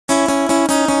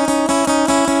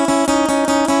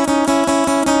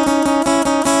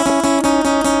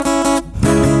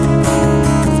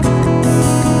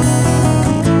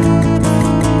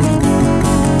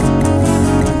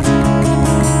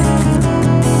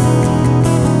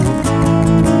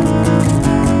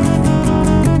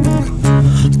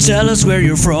Tell us where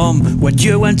you're from, what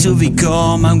you want to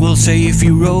become, and we'll say if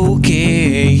you're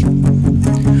okay.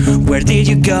 Where did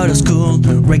you go to school?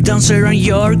 Break dancer and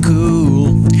you're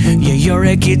cool. Yeah, you're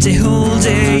a kid the whole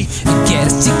day. You get a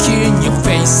sticker in your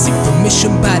face,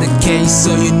 information by the case,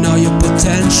 so you know your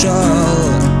potential.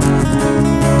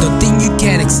 Don't think you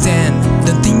can extend,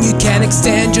 don't think you can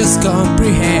extend, just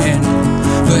comprehend.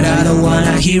 But I don't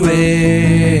wanna hear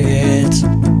it.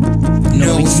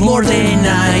 No, it's more than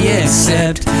I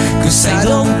accept, 'cause I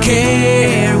don't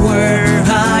care where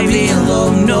I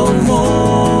belong no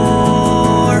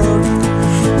more.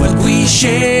 What we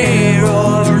share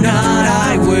or not,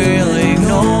 I will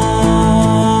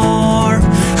ignore.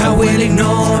 I will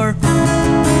ignore.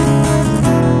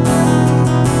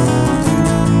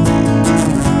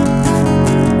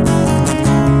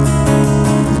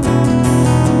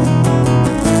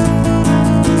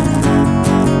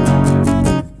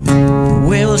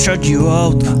 We'll shut you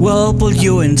out, we'll pull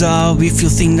you in down if you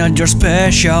think that you're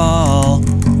special.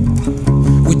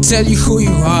 We tell you who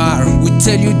you are, we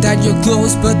tell you that you're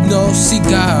close but no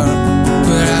cigar.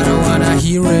 But I don't wanna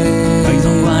hear it, I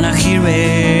don't wanna hear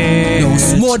it. No,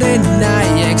 it's more than I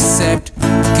accept,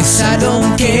 'cause I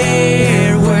don't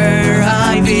care where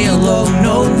I belong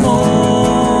no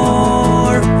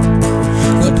more.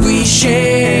 What we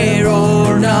share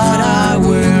or not, I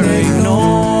will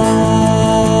ignore.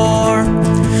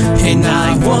 And I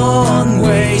won't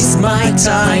waste my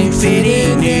time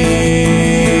fitting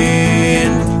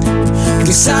in,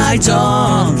 'cause I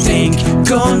don't think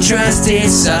contrast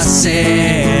is a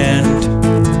sin.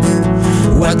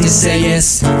 What they say is,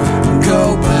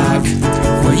 go back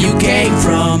where you came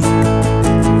from.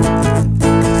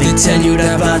 They tell you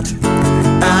that, but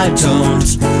I don't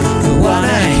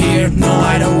wanna hear. No,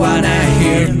 I don't wanna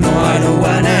hear. No, I don't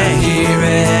wanna hear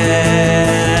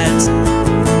it.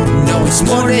 No, it's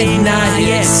more than I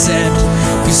accept,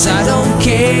 'cause I don't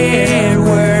care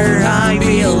where I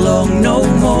belong no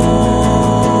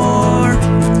more.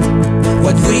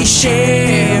 What we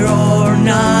share or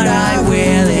not, I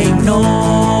will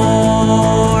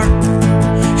ignore.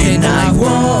 And I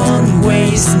won't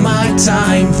waste my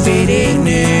time fitting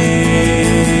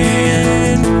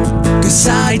in, 'cause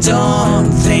I don't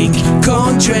think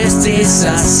contrast is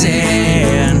a sin.